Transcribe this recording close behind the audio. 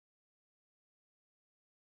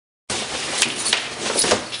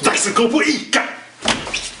dags att gå på Ica!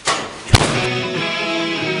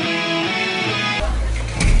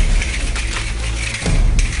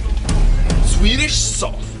 Swedish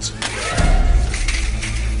salt.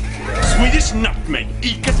 Swedish nutmeg,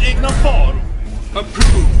 Icas egna varor.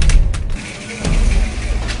 Approved.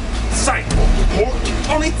 Sidewalk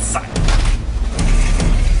pork on its side.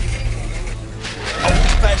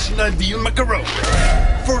 Old-fashioned ideal macaroni.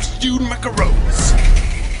 First stewed macarons.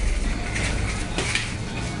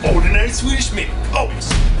 Ordinary Swedish milk, always.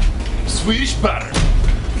 Swedish butter.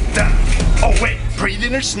 Then, oh wait,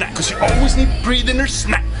 pre-dinner snack, cause you always need pre-dinner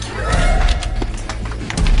snack.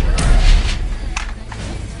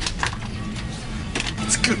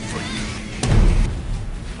 It's good for you.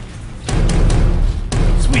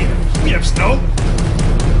 Sweden, we have snow.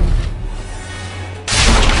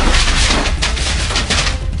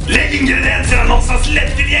 Lägg ingredienserna någonstans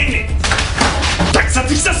lättillgängligt. Dags att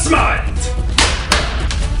fixa smöret.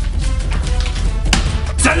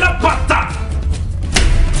 Ställa patta.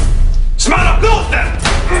 Smöra plåten.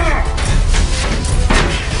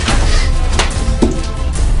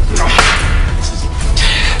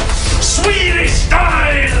 Swedish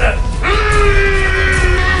style.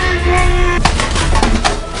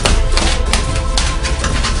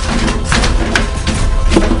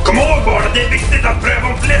 Kom ihåg bara, det är viktigt att pröva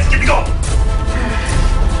om fläsket är gott.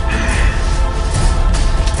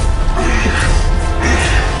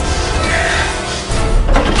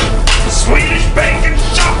 Swedish bacon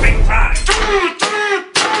shopping time.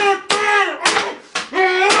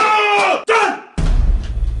 Done.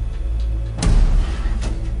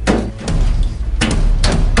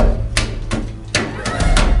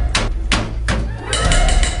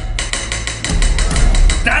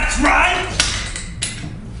 That's right.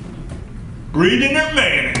 Breeding and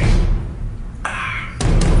mayonnaise.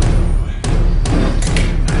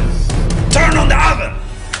 Turn on the oven.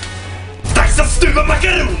 Dags att stuva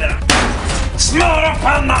makaronerna. Smöra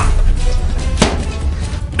panna.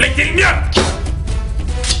 Lägg till mjölk.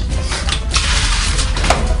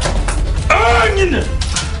 Ugn.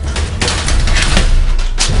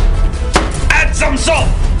 Add some salt.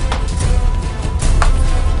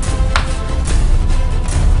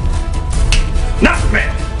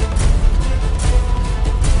 Nutmeg.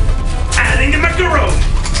 Adding the macaroni.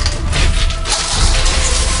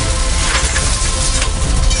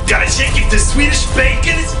 Gotta check if the Swedish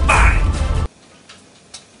bacon is fine.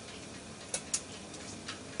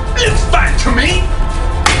 It's fine to me.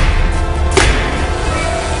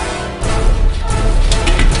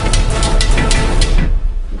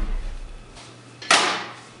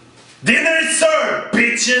 Dinner is served,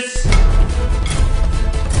 bitches.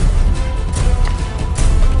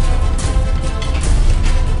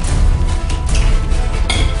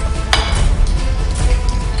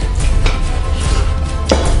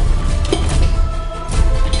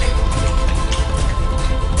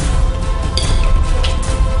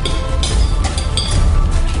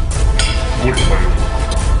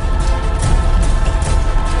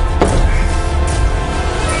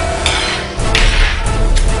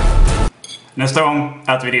 Nästa gång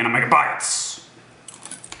äter vi dina megabytes.